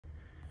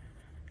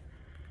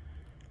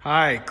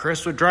Hi,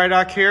 Chris with Dry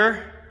Dock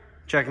here,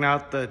 checking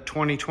out the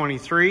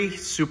 2023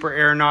 Super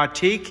Air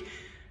Nautique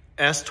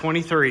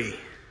S23.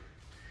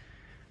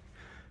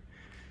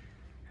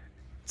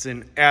 It's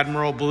in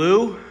Admiral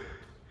Blue,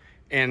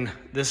 and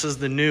this is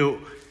the new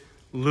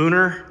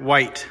Lunar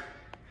White.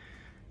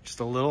 Just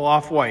a little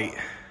off-white.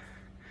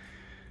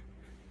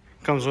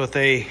 Comes with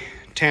a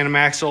tandem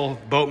axle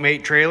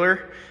boatmate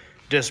trailer,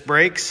 disc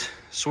brakes,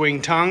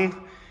 swing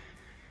tongue,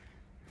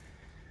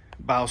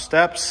 bow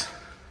steps.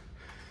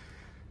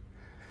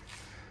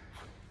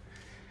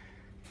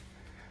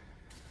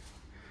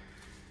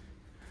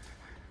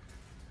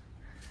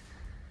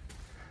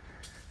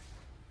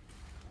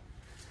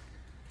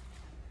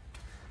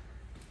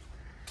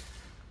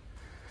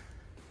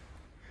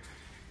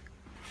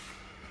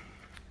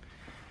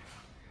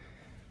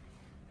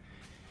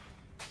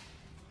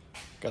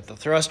 Got the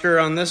thruster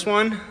on this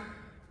one,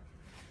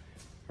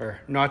 or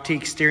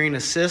Nautique steering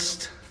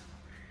assist,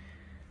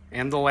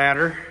 and the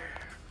ladder.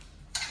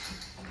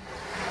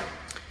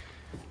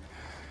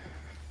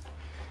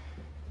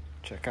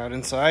 Check out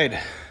inside.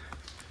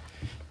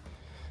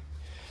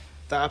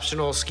 The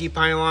optional ski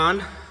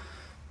pylon.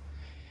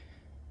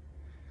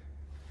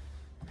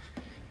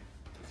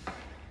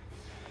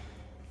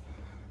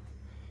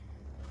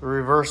 The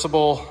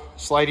reversible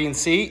sliding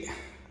seat.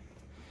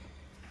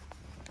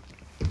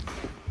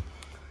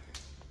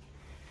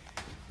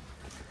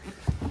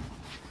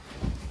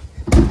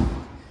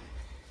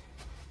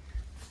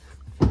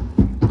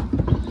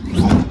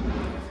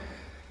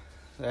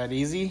 That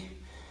easy.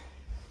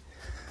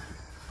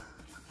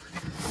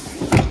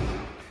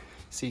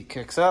 Seat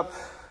kicks up.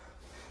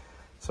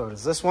 So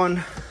does this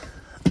one.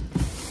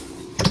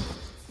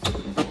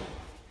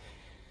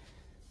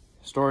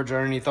 Storage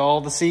underneath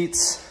all the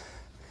seats.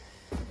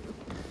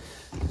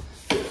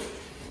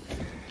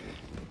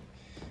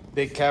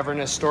 Big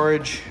cavernous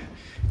storage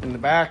in the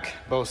back,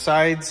 both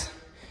sides.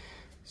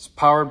 It's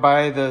powered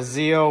by the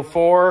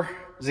ZZ4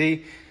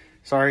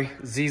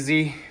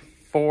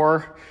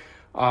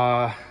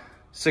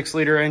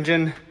 6-liter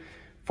engine,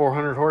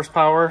 400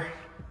 horsepower.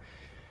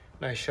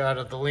 Nice shot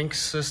of the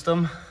Lynx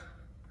system.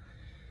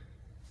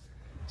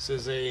 This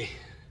is a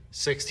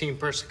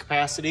 16-person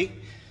capacity.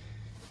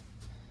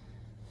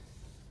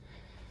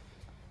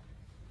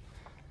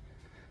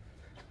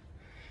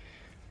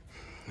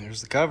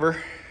 There's the cover.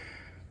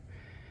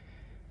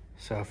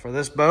 So for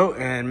this boat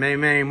and many,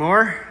 many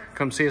more,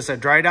 come see us at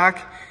Dry Dock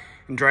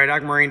and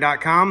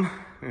drydockmarine.com.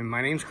 And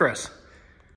my name's Chris.